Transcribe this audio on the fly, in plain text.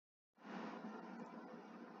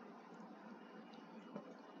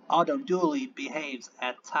Autumn Dooley behaves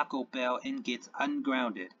at Taco Bell and gets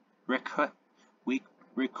ungrounded.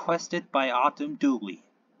 Requested by Autumn Dooley.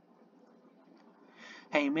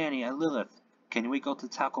 Hey Manny and Lilith, can we go to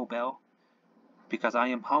Taco Bell? Because I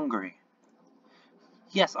am hungry.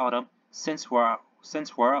 Yes, Autumn, since we're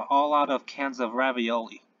all out of cans of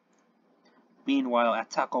ravioli. Meanwhile at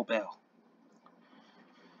Taco Bell.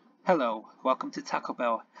 Hello, welcome to Taco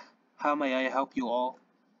Bell. How may I help you all?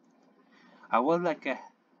 I would like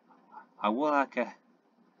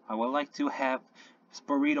to have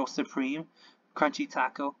burrito supreme, crunchy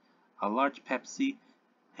taco, a large Pepsi,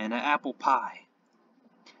 and an apple pie.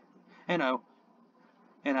 And I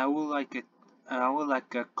would like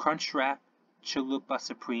a crunch wrap, chalupa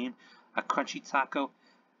supreme, a crunchy taco,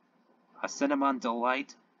 a cinnamon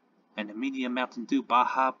delight, and a medium Mountain Dew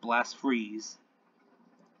Baja Blast Freeze.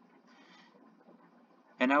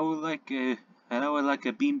 And I would like a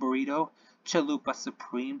bean burrito, chalupa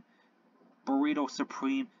supreme, burrito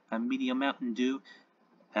supreme, a medium Mountain Dew,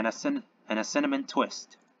 and a cinnamon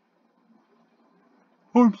twist.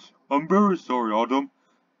 I'm very sorry, Autumn,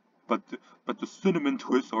 but the cinnamon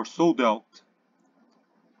twists are sold out.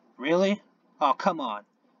 Really? Oh, come on.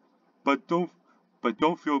 But don't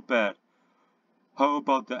feel bad. How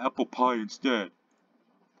about the apple pie instead?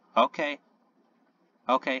 Okay,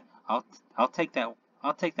 I'll take that.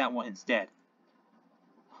 I'll take that one instead.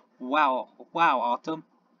 Wow, Autumn,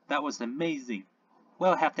 that was amazing.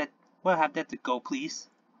 We'll have that to go, please.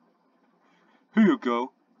 Here you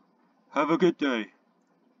go. Have a good day.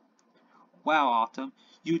 Wow, Autumn,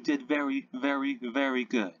 you did very, very, very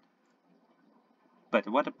good. But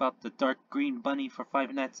what about the dark green bunny for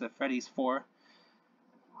Five Nights at Freddy's 4?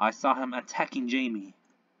 I saw him attacking Jamie.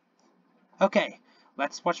 Okay,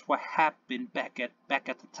 let's watch what happened back at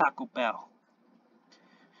the Taco Bell.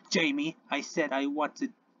 Jamie, I said I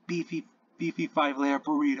wanted beefy 5-layer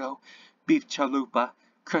burrito, beef chalupa,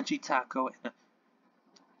 crunchy taco,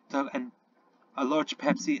 and a large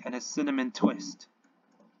Pepsi and a cinnamon twist.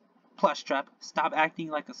 Plushtrap, stop acting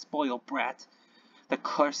like a spoiled brat. The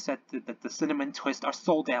clerk said that the cinnamon twists are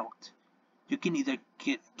sold out. You can either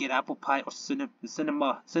get apple pie or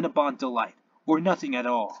Cinnabon Delight, or nothing at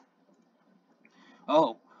all.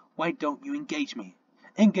 Oh, why don't you engage me?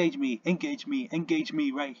 Engage me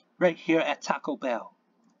right here at Taco Bell.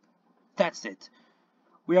 That's it.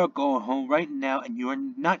 We are going home right now and you are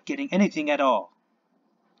not getting anything at all.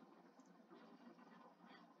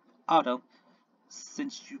 Autumn,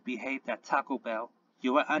 since you behaved at Taco Bell,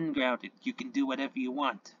 you are ungrounded. You can do whatever you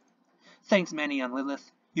want. Thanks, Manny and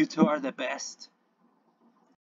Lilith. You two are the best.